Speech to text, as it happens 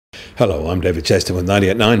Hello, I'm David Chaston with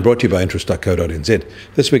 90 at 9, brought to you by interest.co.nz.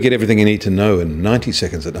 This week, get everything you need to know in 90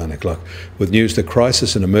 seconds at 9 o'clock. With news, the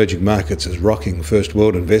crisis in emerging markets is rocking first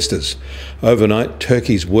world investors. Overnight,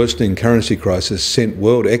 Turkey's worsening currency crisis sent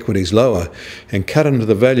world equities lower and cut into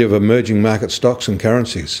the value of emerging market stocks and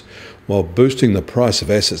currencies, while boosting the price of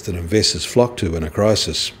assets that investors flock to in a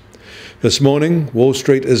crisis. This morning, Wall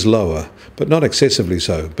Street is lower, but not excessively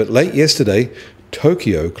so. But late yesterday,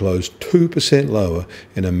 Tokyo closed 2% lower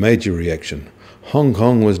in a major reaction. Hong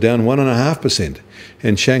Kong was down 1.5%,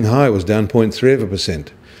 and Shanghai was down 0.3%.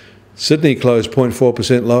 Sydney closed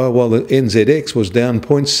 0.4% lower, while the NZX was down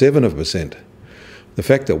 0.7%. The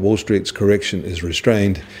fact that Wall Street's correction is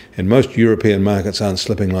restrained and most European markets aren't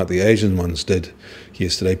slipping like the Asian ones did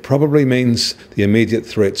yesterday probably means the immediate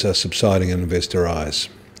threats are subsiding in investor eyes.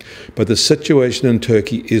 But the situation in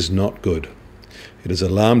Turkey is not good. It has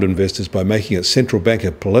alarmed investors by making its central bank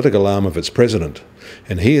a political arm of its president,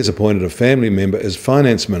 and he has appointed a family member as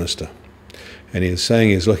finance minister. And he is saying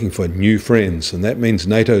he is looking for new friends, and that means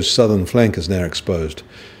NATO's southern flank is now exposed.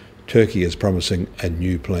 Turkey is promising a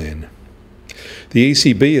new plan. The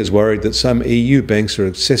ECB is worried that some EU banks are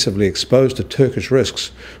excessively exposed to Turkish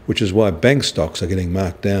risks, which is why bank stocks are getting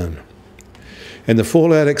marked down. And the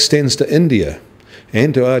fallout extends to India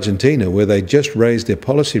and to Argentina, where they just raised their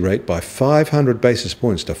policy rate by 500 basis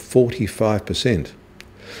points to 45%.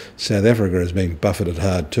 South Africa has been buffeted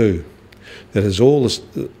hard too. That is all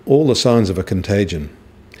the signs of a contagion.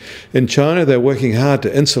 In China, they're working hard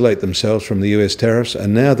to insulate themselves from the US tariffs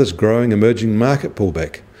and now this growing emerging market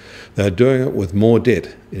pullback. They're doing it with more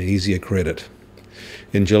debt and easier credit.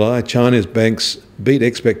 In July, China's banks beat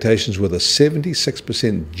expectations with a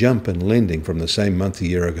 76% jump in lending from the same month a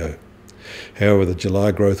year ago. However, the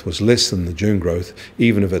July growth was less than the June growth,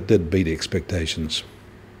 even if it did beat expectations.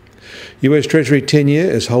 US Treasury 10-year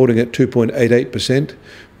is holding at 2.88%,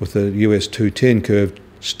 with the US 210 curve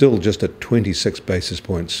still just at 26 basis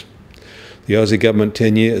points. The Aussie government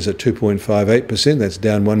 10-year is at 2.58%, that's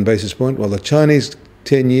down 1 basis point, while the Chinese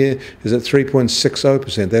 10-year is at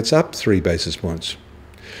 3.60%, that's up 3 basis points.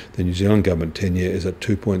 The New Zealand government 10-year is at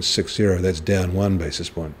 2.60, that's down 1 basis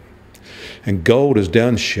point. And gold is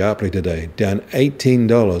down sharply today, down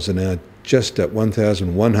 $18 and now just at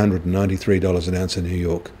 $1,193 an ounce in New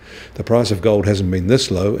York. The price of gold hasn't been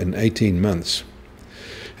this low in 18 months.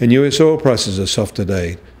 And US oil prices are soft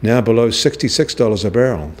today, now below $66 a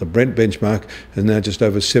barrel. The Brent benchmark is now just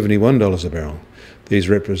over $71 a barrel. These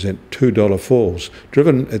represent $2 falls,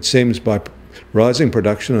 driven, it seems, by rising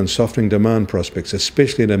production and softening demand prospects,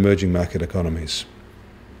 especially in emerging market economies.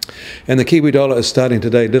 And the Kiwi dollar is starting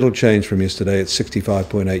today, little change from yesterday at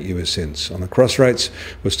 65.8 US cents. On the cross rates,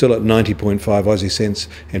 we're still at 90.5 Aussie cents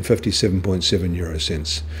and 57.7 euro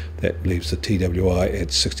cents. That leaves the TWI at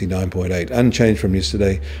 69.8, unchanged from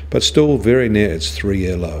yesterday, but still very near its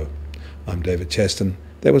 3-year low. I'm David Chaston.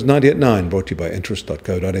 That was 90 at 9, brought to you by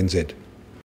interest.co.nz.